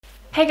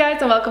Hey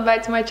guys, and welcome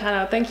back to my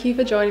channel. Thank you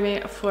for joining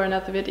me for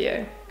another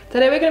video.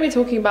 Today we're going to be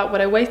talking about what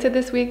I wasted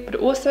this week, but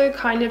also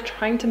kind of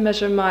trying to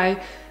measure my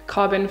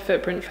carbon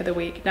footprint for the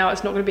week. Now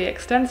it's not going to be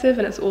extensive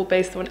and it's all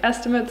based on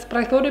estimates, but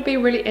I thought it'd be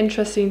really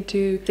interesting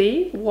to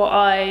see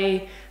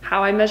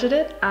how I measured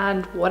it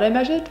and what I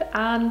measured,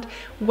 and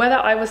whether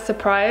I was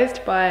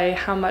surprised by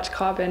how much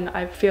carbon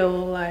I feel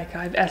like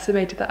I've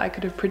estimated that I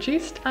could have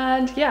produced.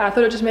 And yeah, I thought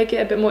it'd just make it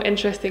a bit more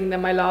interesting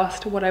than my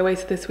last what I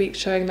wasted this week,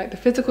 showing like the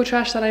physical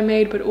trash that I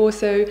made, but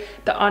also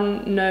the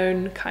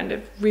unknown kind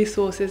of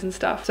resources and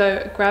stuff.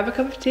 So grab a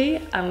cup of tea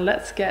and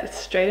let's get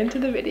straight into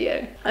the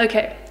video.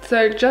 Okay,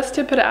 so just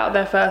to put it out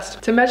there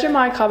first, to measure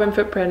my carbon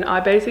footprint,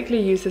 I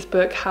basically use this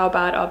book, How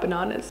Bad Are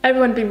Bananas?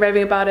 Everyone's been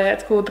raving about it.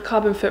 It's called The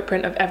Carbon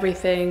Footprint of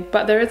Everything.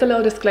 But there is a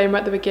little disclaimer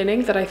at the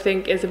beginning that I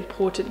think is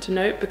important to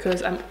note,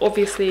 because I'm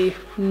obviously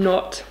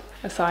not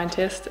a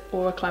scientist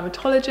or a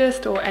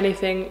climatologist or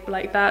anything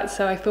like that,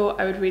 so I thought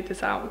I would read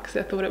this out because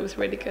I thought it was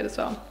really good as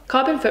well.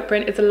 Carbon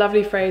footprint is a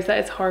lovely phrase that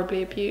is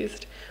horribly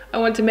abused. I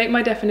want to make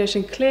my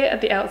definition clear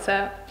at the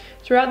outset.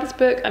 Throughout this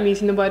book, I'm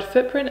using the word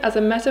footprint as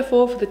a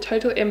metaphor for the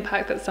total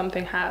impact that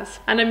something has.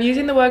 And I'm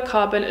using the word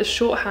carbon as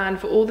shorthand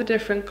for all the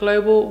different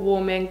global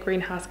warming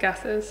greenhouse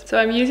gases. So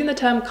I'm using the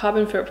term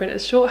carbon footprint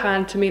as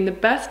shorthand to mean the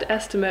best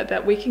estimate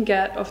that we can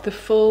get of the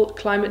full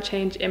climate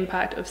change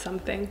impact of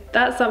something.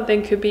 That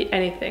something could be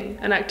anything: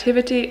 an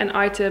activity, an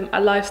item,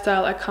 a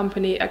lifestyle, a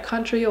company, a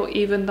country, or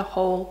even the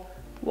whole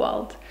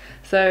world.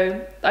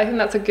 So I think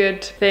that's a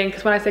good thing,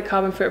 because when I say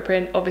carbon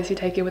footprint, obviously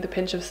take it with a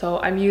pinch of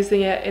salt. I'm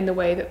using it in the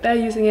way that they're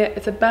using it.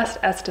 It's a best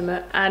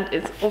estimate, and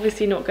it's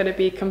obviously not going to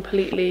be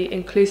completely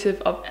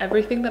inclusive of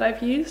everything that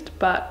I've used,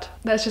 but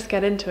let's just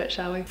get into it,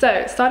 shall we?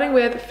 So starting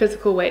with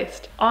physical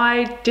waste.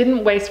 I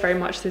didn't waste very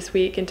much this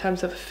week in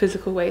terms of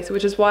physical waste,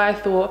 which is why I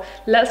thought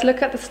let's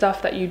look at the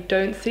stuff that you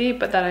don't see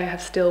but that I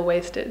have still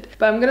wasted.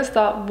 But I'm going to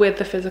start with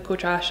the physical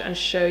trash and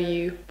show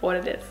you what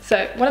it is.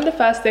 So one of the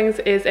first things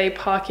is a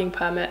parking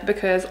permit,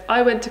 because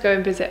I went to go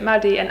and visit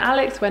Maddie and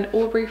Alex when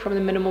Aubrey from the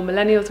Minimal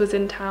Millennials was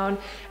in town,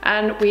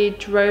 and we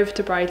drove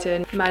to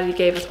Brighton. Maddie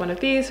gave us one of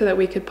these so that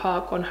we could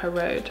park on her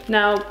road.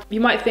 Now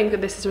you might think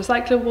that this is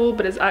recyclable,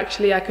 but it's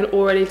actually, I can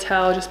already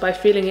tell just by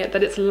feeling it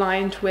that it's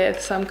lined with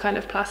some kind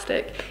of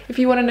plastic. If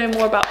you want to know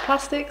more about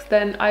plastics,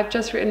 then I've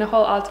just written a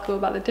whole article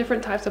about the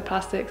different types of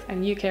plastics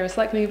and UK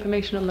recycling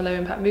information on the low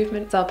impact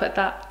movement, so I'll put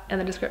that in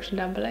the description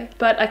down below.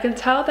 But I can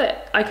tell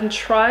that I can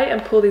try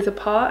and pull these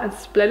apart and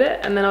split it,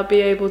 and then I'll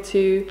be able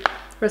to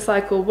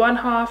recycle one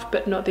half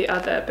but not the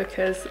other,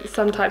 because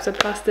some types of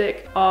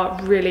plastic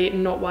are really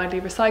not widely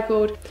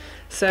recycled.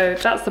 So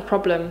that's the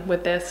problem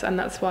with this, and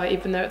that's why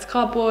even though it's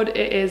cardboard,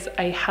 it is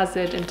a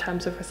hazard in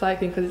terms of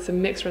recycling, because it's a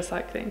mixed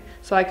recycling.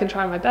 So I can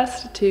try my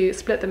best to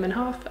split them in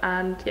half,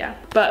 and yeah.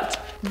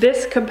 But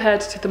this,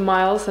 compared to the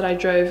miles that I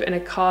drove in a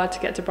car to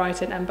get to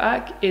Brighton and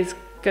back, is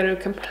going to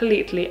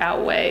completely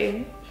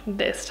outweigh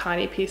this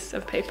tiny piece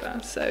of paper.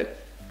 So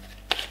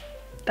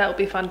that'll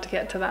be fun to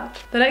get to that.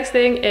 The next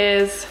thing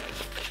is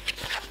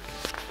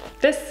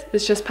this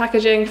is just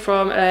packaging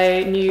from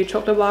a new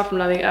chocolate bar from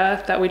Loving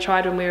Earth that we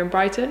tried when we were in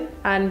Brighton.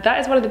 And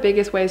that is one of the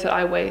biggest ways that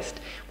I waste.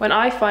 When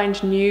I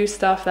find new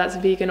stuff that's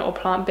vegan or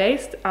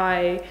plant-based,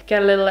 I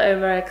get a little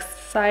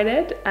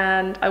overexcited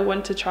and I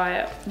want to try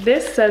it.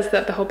 This says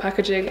that the whole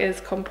packaging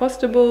is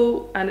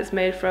compostable and it's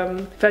made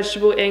from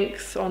vegetable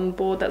inks on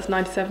board that's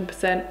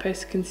 97%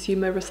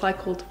 post-consumer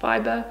recycled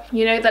fiber.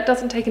 You know, that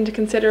doesn't take into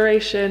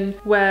consideration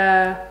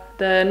where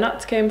the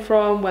nuts came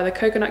from, where the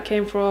coconut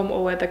came from,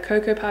 or where the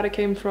cocoa powder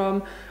came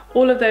from.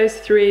 All of those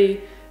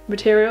three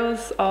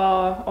materials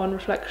are, on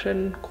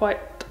reflection, quite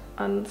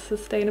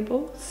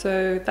unsustainable,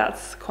 so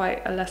that's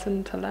quite a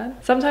lesson to learn.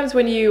 Sometimes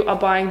when you are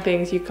buying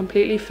things, you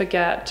completely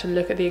forget to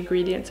look at the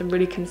ingredients and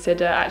really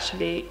consider,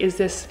 actually, is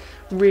this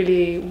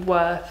really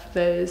worth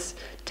those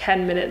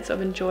 10 minutes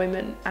of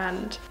enjoyment?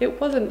 And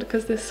it wasn't,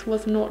 because this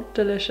was not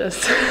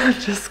delicious. I'm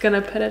just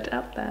gonna put it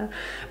out there.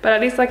 But at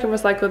least I can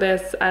recycle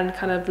this and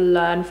kind of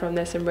learn from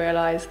this and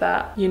realize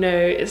that, you know,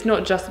 it's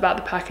not just about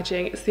the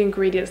packaging, it's the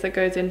ingredients that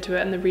goes into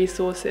it and the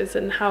resources,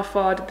 and how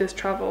far did this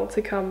travel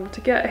to come to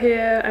get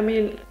here. I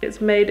mean,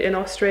 it's made in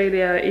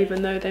Australia,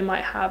 even though they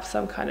might have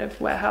some kind of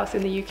warehouse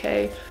in the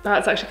UK.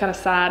 That's actually kind of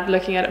sad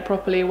looking at it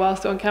properly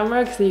whilst on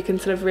camera, because you can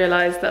sort of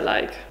realize that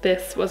like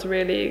this was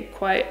really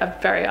quite a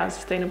very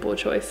unsustainable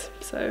choice.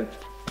 So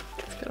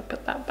just gonna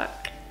put that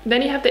back.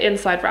 Then you have the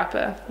inside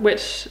wrapper,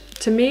 which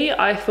to me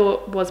I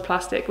thought was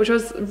plastic, which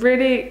was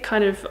really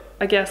kind of,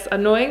 I guess,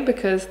 annoying,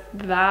 because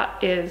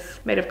that is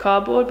made of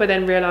cardboard, but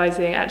then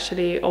realizing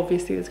actually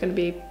obviously there's going to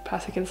be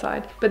plastic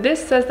inside. But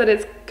this says that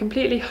it's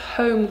completely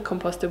home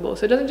compostable.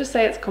 So it doesn't just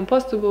say it's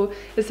compostable,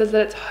 it says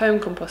that it's home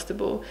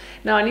compostable.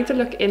 Now I need to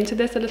look into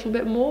this a little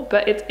bit more,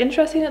 but it's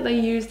interesting that they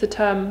use the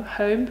term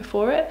home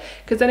before it,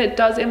 because then it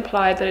does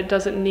imply that it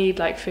doesn't need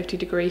like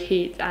 50-degree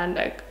heat and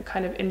a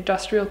kind of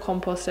industrial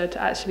composter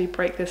to actually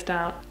break this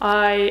down.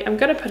 I am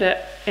going to put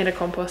it in a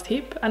compost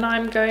heap, and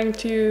I'm going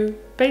to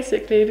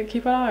basically to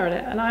keep an eye on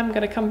it. And I'm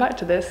going to come back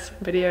to this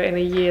video in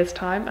a year's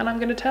time and I'm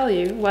going to tell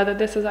you whether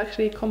this is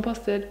actually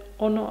composted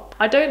or not.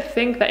 I don't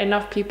think that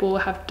enough people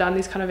have done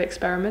these kind of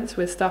experiments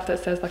with stuff that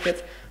says like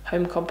it's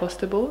home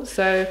compostable,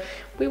 so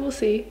we will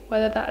see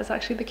whether that is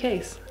actually the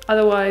case.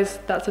 Otherwise,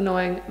 that's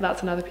annoying,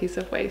 that's another piece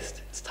of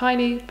waste. It's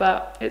tiny,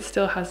 but it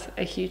still has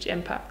a huge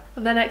impact.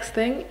 The next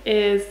thing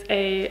is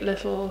a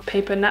little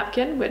paper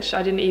napkin, which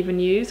I didn't even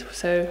use,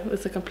 so it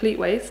was a complete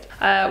waste.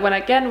 When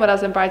I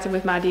was in Brighton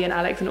with Maddie and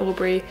Alex and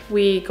Aubrey,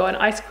 we got an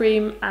ice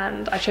cream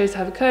and I chose to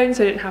have a cone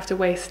so I didn't have to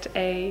waste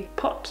a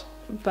pot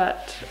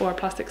or a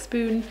plastic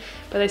spoon,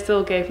 but they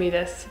still gave me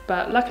this.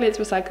 But luckily it's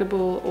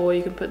recyclable, or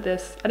you can put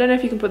this, I don't know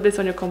if you can put this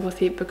on your compost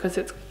heap because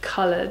it's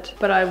coloured,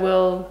 but I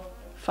will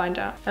find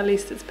out. At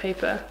least it's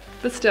paper,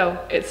 but still,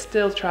 it's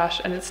still trash,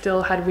 and it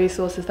still had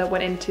resources that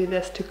went into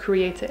this to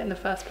create it in the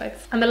first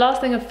place. And the last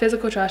thing of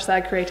physical trash that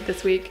I created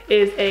this week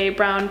is a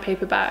brown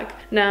paper bag.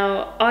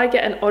 Now, I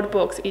get an odd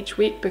box each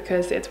week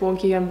because it's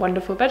wonky and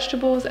wonderful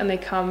vegetables, and they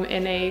come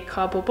in a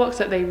cardboard box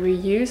that they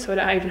reuse, so I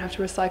don't even have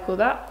to recycle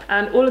that.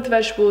 And all of the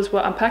vegetables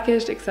were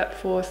unpackaged except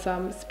for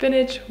some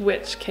spinach,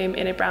 which came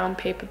in a brown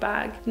paper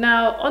bag.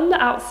 Now, on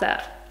the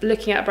outset,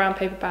 looking at a brown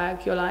paper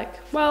bag, you're like,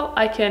 well,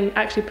 I can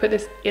actually put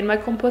this in my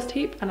compost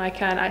heap and I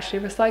can actually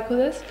recycle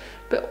this.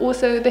 But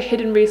also the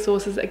hidden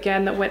resources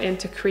again that went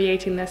into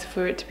creating this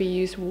for it to be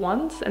used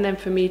once and then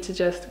for me to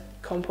just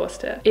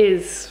compost it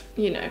is,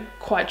 you know,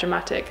 quite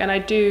dramatic. And I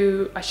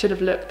should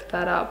have looked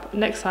that up.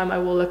 Next time I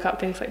will look up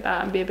things like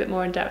that and be a bit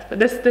more in depth. But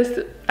this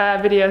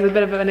video is a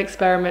bit of an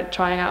experiment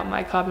trying out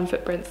my carbon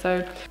footprint.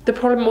 So the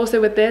problem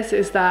also with this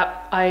is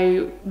that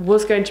I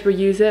was going to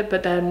reuse it,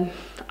 but then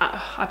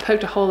I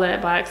poked a hole in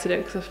it by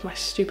accident because of my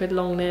stupid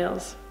long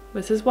nails.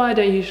 This is why I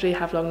don't usually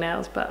have long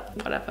nails, but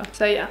whatever.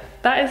 So yeah,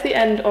 that is the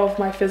end of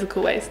my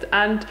physical waste.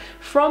 And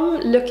from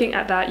looking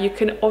at that, you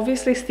can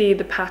obviously see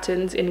the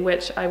patterns in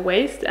which I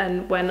waste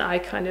and when I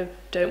kind of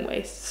don't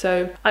waste.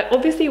 So I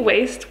obviously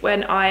waste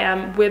when I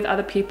am with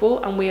other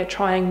people and we are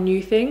trying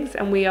new things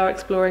and we are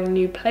exploring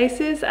new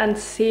places and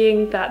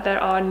seeing that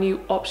there are new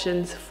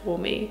options for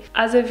me.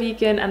 As a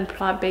vegan and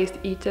plant-based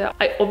eater,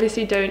 I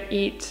obviously don't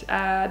eat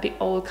the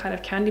old kind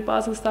of candy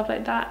bars and stuff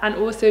like that, and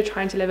also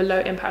trying to live a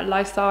low impact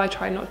lifestyle. I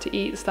try not to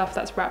eat stuff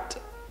that's wrapped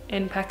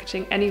in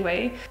packaging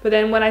anyway. But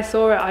then when I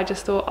saw it, I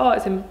just thought, oh,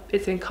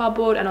 it's in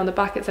cardboard, and on the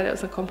back it said it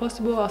was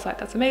compostable. I was like,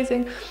 that's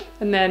amazing.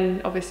 And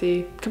then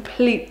obviously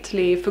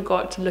completely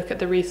forgot to look at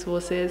the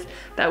resources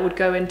that would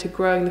go into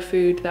growing the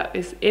food that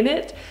is in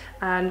it,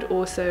 and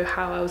also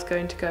how I was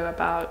going to go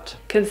about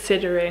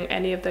considering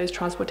any of those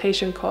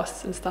transportation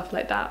costs and stuff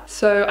like that.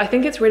 So I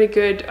think it's really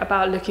good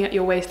about looking at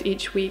your waste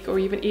each week or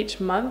even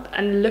each month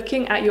and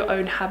looking at your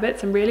own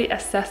habits and really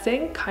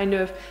assessing kind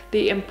of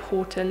the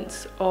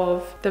importance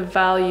of the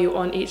value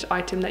on each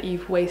item that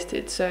you've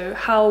wasted. So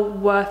how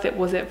worth it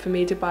was it for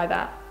me to buy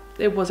that?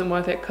 It wasn't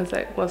worth it because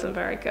it wasn't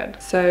very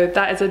good. So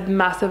that is a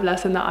massive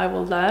lesson that I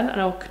will learn, and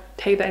I'll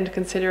take that into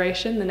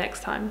consideration the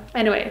next time.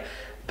 Anyway,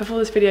 before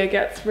this video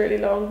gets really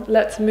long,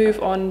 let's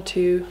move on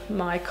to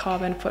my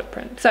carbon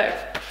footprint. So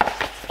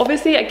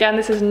obviously, again,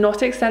 this is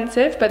not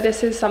extensive, but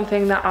this is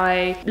something that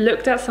I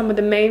looked at some of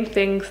the main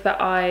things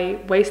that I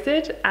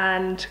wasted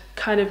and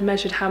kind of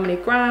measured how many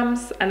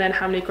grams and then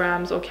how many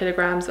grams or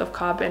kilograms of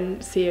carbon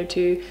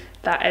CO2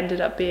 that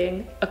ended up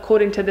being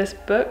according to this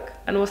book.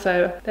 And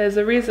also there's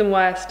a reason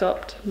why I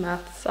stopped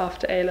maths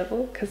after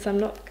A-level, because I'm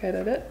not good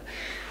at it.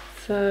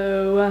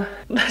 So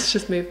let's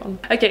just move on.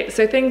 Okay,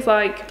 so things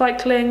like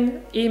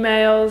cycling,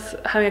 emails,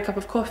 having a cup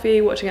of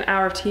coffee, watching an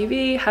hour of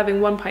TV,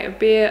 having 1 pint of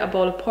beer, a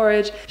bowl of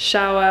porridge,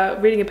 shower,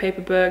 reading a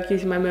paper book,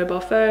 using my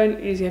mobile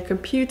phone, using a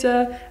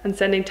computer, and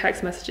sending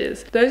text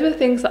messages. Those were the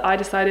things that I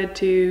decided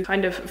to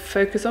kind of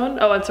focus on.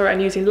 Oh, and sorry,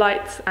 and using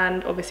lights,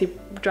 and obviously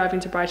driving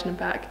to Brighton and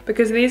back,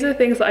 because these are the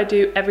things that I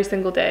do every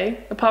single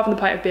day, apart from the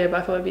pint of beer,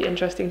 but I thought it'd be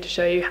interesting to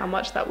show you how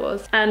much that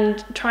was.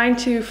 And trying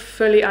to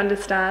fully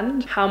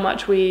understand how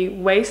much we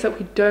waste that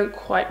we don't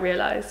quite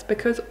realize,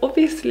 because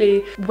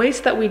obviously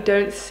waste that we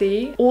don't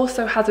see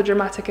also has a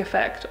dramatic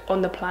effect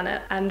on the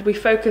planet, and we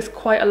focus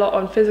quite a lot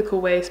on physical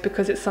waste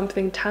because it's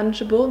something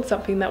tangible and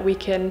something that we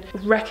can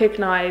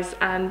recognize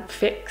and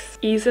fix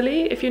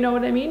easily, if you know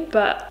what I mean.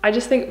 But I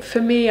just think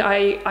for me,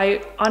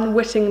 I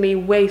unwittingly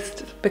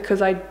waste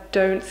because I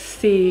don't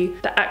see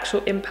the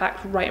actual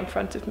impact right in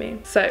front of me.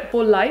 So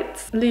for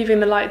lights, leaving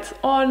the lights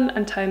on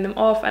and turning them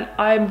off, and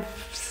I'm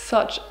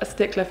such a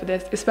stickler for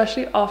this,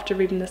 especially after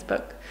reading this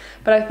book.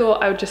 But I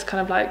thought I would just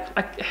kind of like,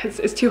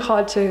 it's too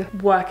hard to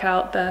work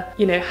out the,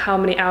 you know, how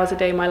many hours a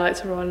day my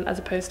lights are on as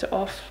opposed to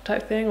off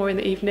type thing, or in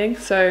the evening.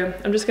 So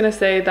I'm just gonna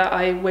say that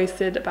I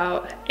wasted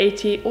about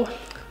 80, or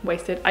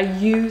wasted. I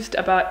used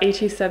about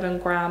 87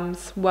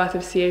 grams worth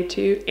of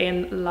CO2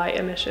 in light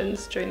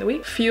emissions during the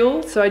week.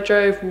 Fuel, so I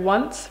drove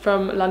once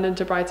from London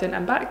to Brighton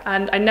and back,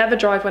 and I never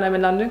drive when I'm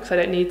in London because I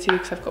don't need to,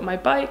 because I've got my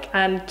bike.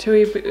 And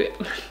to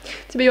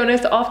be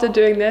honest, after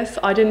doing this,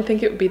 I didn't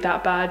think it would be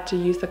that bad to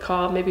use the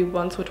car maybe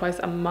once or twice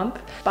a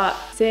month, but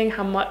seeing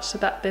how much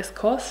that this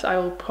costs, I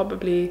will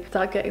probably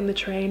start getting the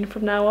train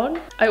from now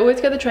on. I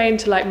always get the train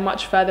to like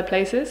much further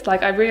places.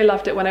 Like I really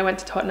loved it when I went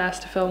to Totnes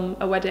to film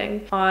a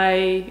wedding.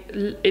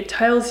 It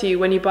tells you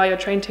when you buy your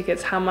train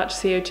tickets how much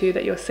CO2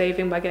 that you're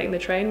saving by getting the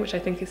train, which I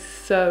think is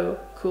so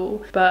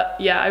cool. But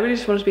yeah, I really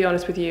just wanted to be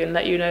honest with you and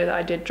let you know that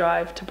I did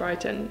drive to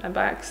Brighton and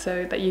back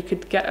so that you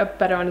could get a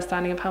better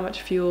understanding of how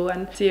much fuel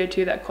and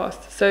CO2 that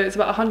costs. So it's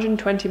about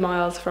 120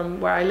 miles from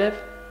where I live.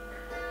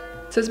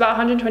 So it's about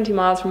 120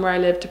 miles from where I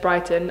live to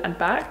Brighton and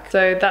back.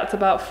 So that's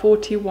about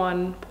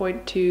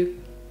 41.2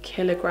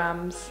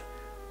 kilograms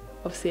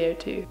of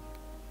CO2.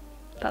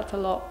 That's a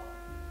lot.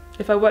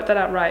 If I work that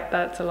out right,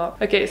 that's a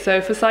lot. Okay,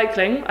 so for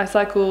cycling, I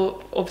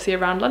cycle obviously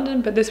around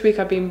London, but this week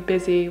I've been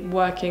busy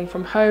working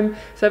from home.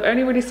 So I've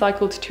only really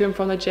cycled to and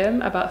from the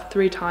gym about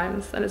 3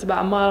 times, and it's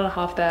about 1.5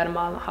 miles there and 1.5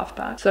 miles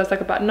back. So it's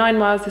like about 9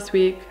 miles this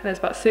week, and it's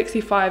about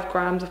 65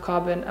 grams of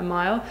carbon a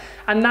mile.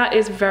 And that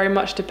is very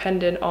much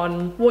dependent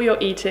on what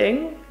you're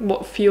eating,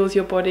 what fuels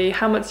your body,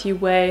 how much you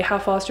weigh, how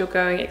fast you're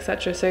going,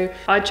 etc. So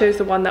I chose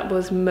the one that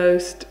was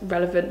most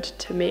relevant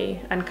to me,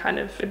 and kind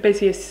of it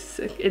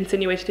basically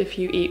insinuated if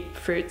you eat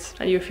fruits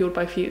and you're fueled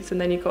by fruits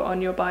and then you got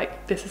on your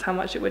bike, this is how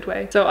much it would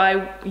weigh. So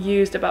I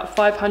used about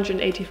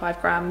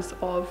 585 grams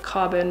of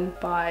carbon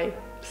by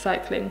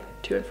cycling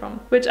to and from,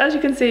 which as you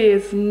can see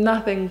is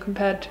nothing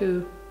compared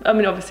to, I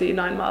mean obviously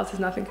 9 miles is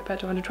nothing compared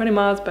to 120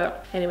 miles,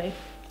 but anyway.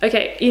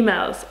 Okay,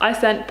 emails. I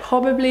sent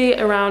probably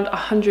around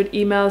 100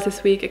 emails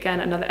this week, again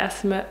another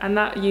estimate, and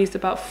that used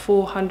about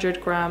 400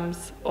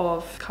 grams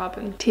of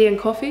carbon. Tea and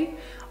coffee,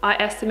 I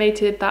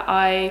estimated that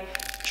I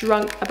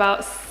drunk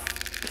about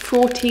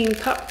 14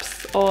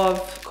 cups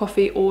of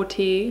coffee or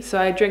tea. So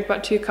I drink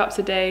about 2 cups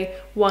a day,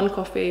 1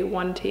 coffee,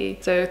 1 tea.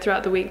 So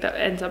throughout the week that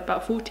ends up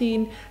about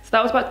 14. So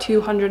that was about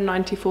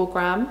 294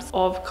 grams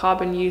of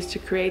carbon used to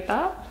create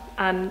that.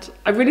 And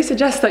I really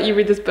suggest that you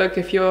read this book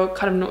if you're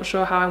kind of not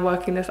sure how I'm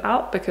working this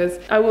out, because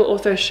I will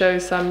also show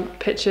some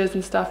pictures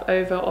and stuff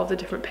over of the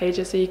different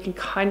pages so you can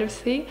kind of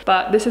see.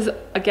 But this is,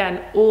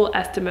 again, all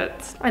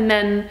estimates. And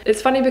then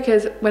it's funny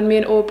because when me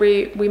and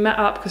Aubrey, we met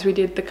up because we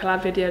did the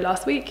collab video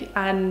last week,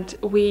 and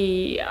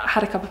we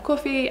had a cup of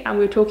coffee and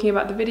we were talking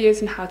about the videos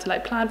and how to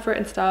like plan for it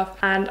and stuff.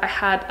 And I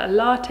had a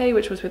latte,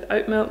 which was with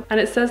oat milk. And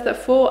it says that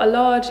for a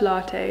large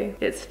latte,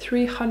 it's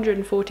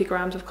 340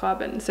 grams of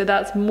carbon. So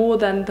that's more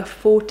than the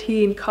 14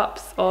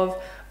 cups of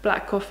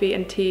black coffee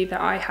and tea that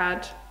I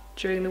had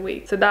during the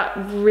week. So that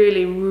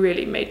really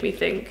made me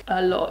think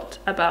a lot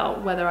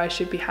about whether I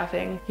should be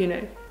having, you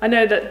know, I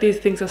know that these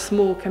things are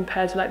small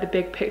compared to like the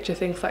big picture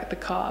things like the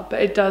car,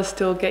 but it does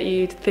still get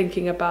you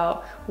thinking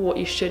about what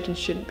you should and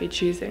shouldn't be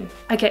choosing.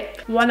 Okay,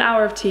 1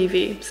 hour of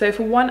TV. So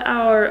for 1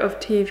 hour of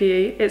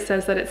TV, it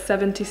says that it's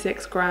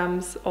 76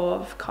 grams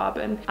of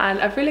carbon. And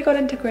I've really got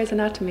into Grey's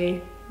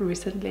Anatomy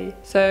recently.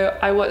 So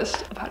I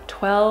watched about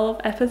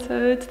 12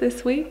 episodes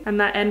this week, and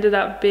that ended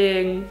up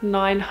being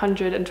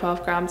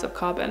 912 grams of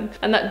carbon.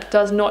 And that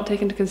does not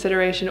take into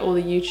consideration all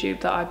the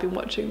YouTube that I've been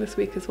watching this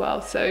week as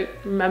well. So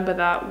remember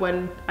that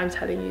when I'm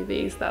telling you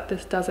these, that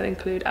this doesn't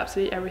include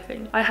absolutely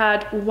everything. I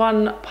had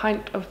 1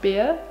 pint of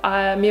beer.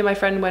 Me and my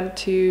friend went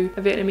to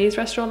a Vietnamese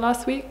restaurant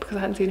last week because I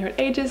hadn't seen her in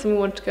ages and we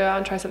wanted to go out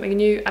and try something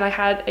new. And I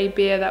had a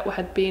beer that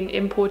had been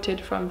imported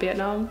from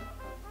Vietnam.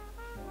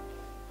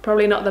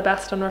 Probably not the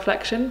best on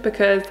reflection,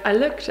 because I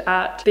looked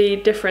at the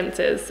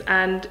differences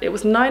and it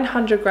was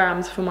 900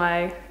 grams for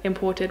my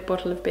imported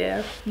bottle of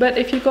beer. But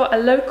if you got a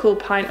local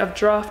pint of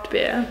draft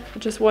beer, I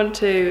just want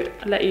to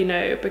let you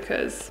know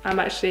because I'm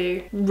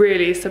actually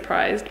really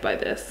surprised by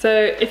this. So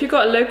if you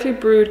got a locally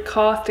brewed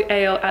cask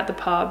ale at the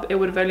pub, it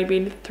would have only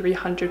been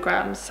 300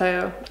 grams.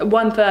 So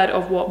 1/3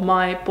 of what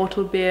my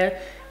bottled beer,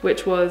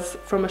 which was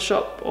from a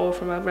shop or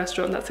from a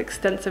restaurant that's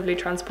extensively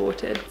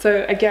transported.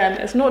 So again,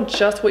 it's not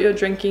just what you're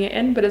drinking it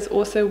in, but it's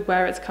also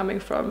where it's coming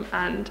from.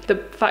 And the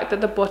fact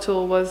that the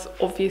bottle was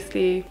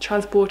obviously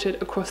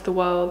transported across the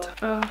world.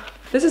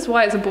 This is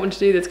why it's important to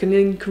do this, because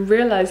you can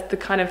realize the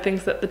kind of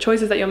things that the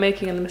choices that you're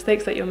making and the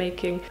mistakes that you're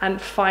making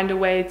and find a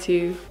way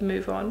to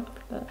move on.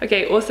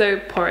 Okay, also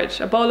porridge.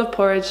 A bowl of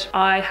porridge,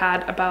 I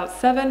had about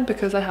 7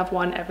 because I have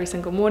one every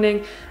single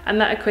morning,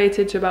 and that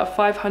equated to about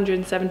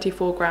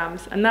 574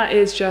 grams. And that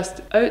is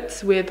just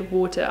oats with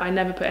water. I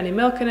never put any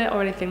milk in it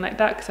or anything like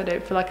that because I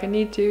don't feel like I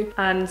need to.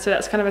 And so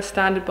that's kind of a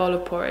standard bowl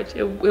of porridge.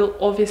 It will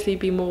obviously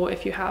be more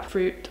if you have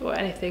fruit or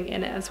anything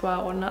in it as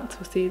well, or nuts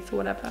or seeds or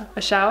whatever.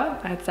 A shower,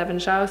 I had 7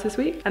 showers this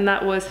week, and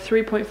that was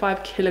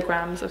 3.5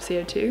 kilograms of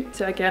CO2.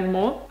 So again,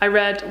 more. I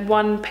read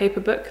 1 paper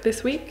book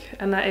this week,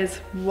 and that is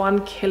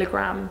 1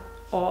 kilogram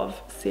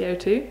of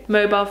CO2.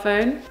 Mobile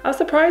phone. I was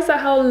surprised at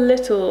how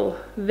little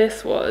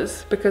this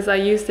was because I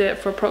used it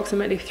for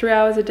approximately 3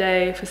 hours a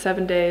day for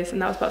 7 days,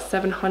 and that was about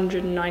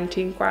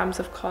 719 grams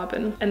of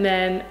carbon. And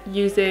then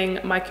using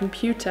my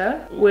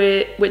computer,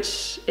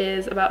 which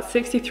is about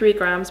 63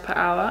 grams per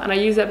hour, and I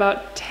use it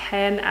about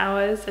 10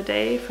 hours a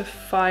day for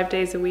 5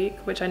 days a week,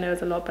 which I know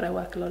is a lot, but I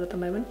work a lot at the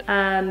moment,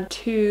 and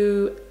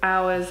 2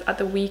 hours at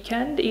the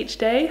weekend each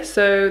day.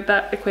 So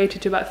that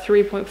equated to about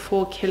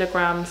 3.4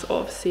 kilograms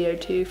of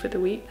CO2 for the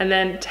week. And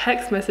then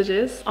text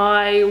messages,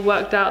 I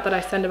worked out that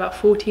I send about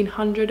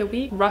 1,400 a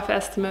week, rough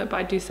estimate, but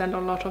I do send a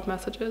lot of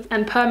messages.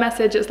 And per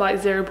message, it's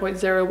like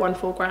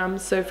 0.014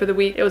 grams. So for the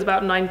week, it was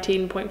about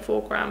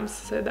 19.4 grams.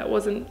 So that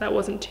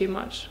wasn't too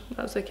much.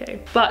 That was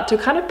okay. But to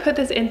kind of put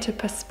this into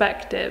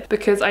perspective,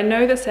 because I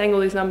know that saying all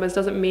these numbers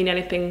doesn't mean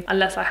anything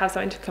unless I have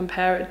something to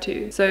compare it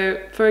to. So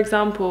for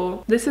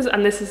example, this is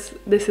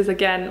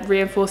again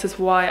reinforces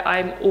why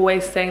I'm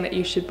always saying that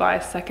you should buy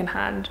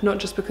secondhand, not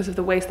just because of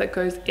the waste that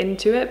goes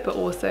into it, but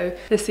also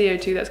the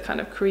CO2 that's kind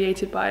of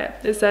created by it.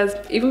 It says,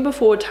 even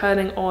before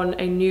turning on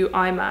a new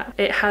iMac,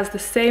 it has the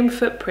same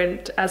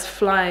footprint as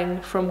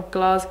flying from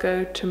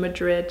Glasgow to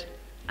Madrid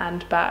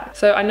and back.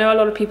 So I know a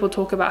lot of people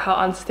talk about how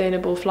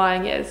unsustainable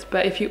flying is,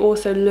 but if you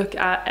also look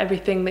at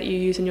everything that you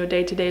use in your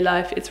day-to-day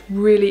life, it's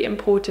really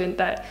important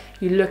that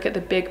you look at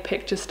the big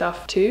picture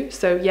stuff too.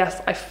 So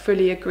yes, I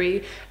fully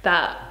agree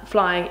that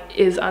flying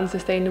is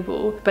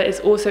unsustainable, but it's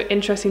also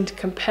interesting to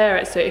compare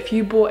it. So if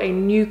you bought a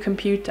new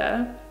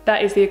computer,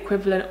 that is the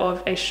equivalent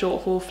of a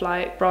short haul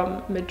flight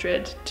from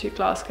Madrid to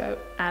Glasgow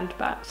and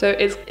back. So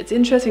it's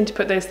interesting to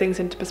put those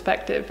things into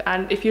perspective.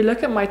 And if you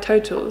look at my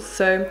totals,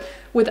 so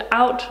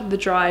without the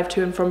drive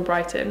to and from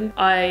Brighton,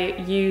 I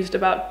used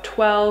about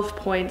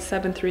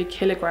 12.73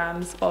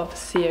 kilograms of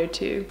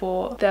CO2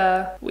 for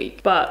the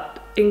week. But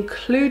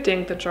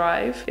including the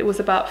drive, it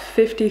was about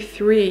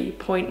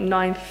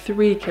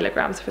 53.93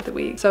 kilograms for the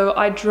week. So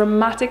I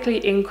dramatically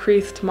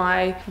increased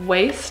my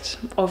waste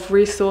of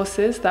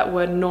resources that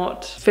were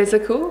not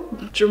physical,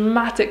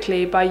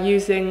 dramatically, by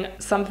using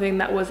something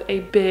that was a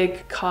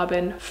big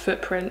carbon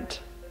footprint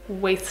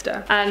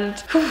waster.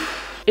 And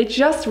it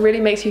just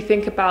really makes you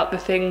think about the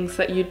things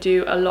that you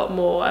do a lot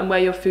more and where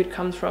your food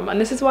comes from.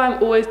 And this is why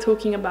I'm always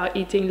talking about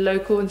eating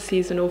local and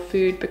seasonal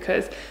food,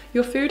 because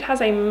your food has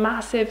a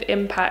massive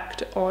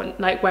impact on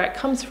like where it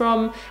comes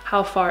from,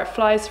 how far it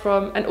flies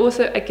from, and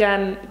also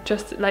again,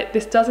 just like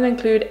this doesn't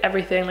include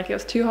everything. Like it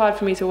was too hard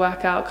for me to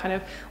work out kind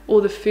of all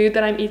the food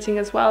that I'm eating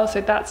as well.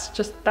 So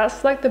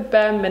that's like the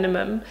bare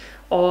minimum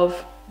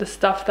of the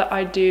stuff that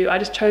I do. I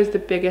just chose the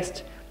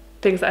biggest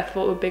things that I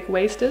thought were big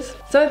wasters.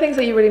 Some of the things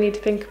that you really need to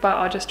think about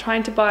are just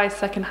trying to buy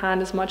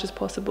secondhand as much as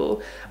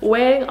possible,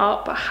 weighing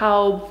up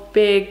how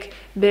big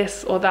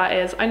this or that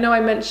is. I know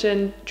I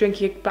mentioned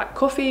drinking a black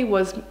coffee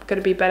was going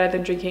to be better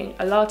than drinking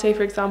a latte,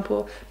 for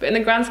example, but in the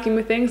grand scheme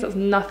of things, that's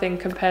nothing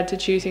compared to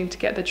choosing to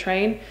get the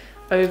train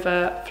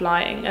over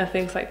flying and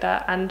things like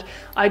that. And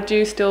I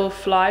do still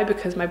fly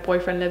because my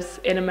boyfriend lives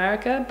in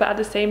America, but at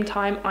the same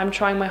time, I'm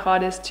trying my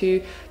hardest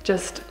to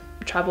just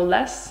travel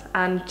less,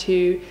 and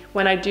to,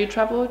 when I do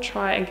travel,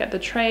 try and get the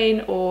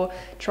train or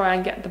try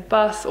and get the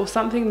bus or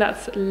something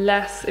that's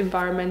less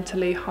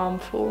environmentally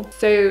harmful.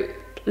 So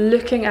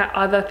looking at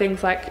other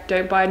things like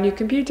don't buy a new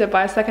computer,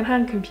 buy a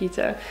secondhand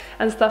computer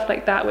and stuff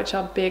like that, which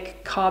are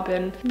big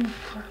carbon.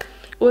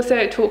 Also,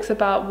 it talks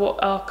about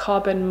what are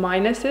carbon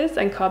minuses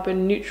and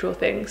carbon neutral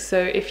things. So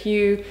if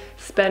you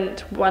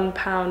spent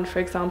 £1, for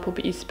example,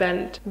 but you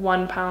spent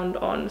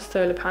 £1 on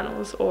solar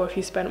panels, or if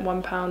you spent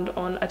 £1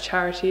 on a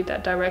charity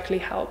that directly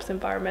helps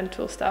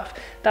environmental stuff,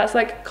 that's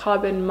like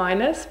carbon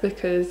minus,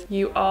 because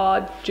you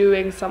are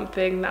doing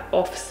something that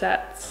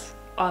offsets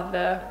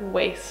other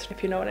waste,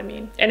 if you know what I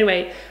mean.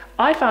 Anyway,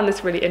 I found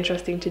this really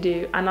interesting to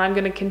do, and I'm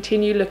going to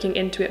continue looking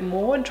into it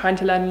more and trying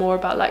to learn more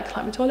about like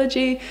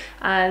climatology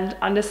and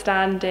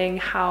understanding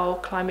how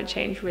climate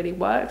change really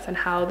works and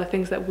how the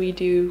things that we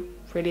do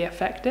really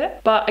affect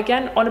it. But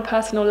again, on a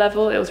personal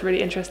level, it was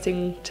really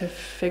interesting to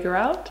figure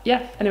out.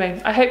 Yeah,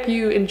 anyway, I hope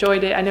you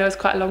enjoyed it. I know it's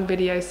quite a long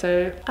video,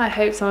 so I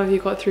hope some of you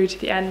got through to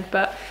the end,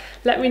 but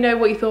let me know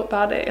what you thought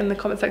about it in the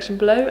comment section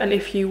below, and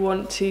if you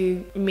want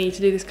me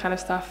to do this kind of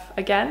stuff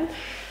again.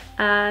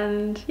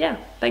 And yeah,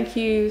 thank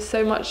you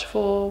so much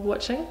for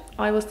watching.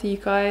 I will see you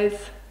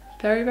guys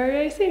very, very,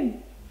 very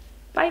soon.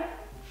 Bye.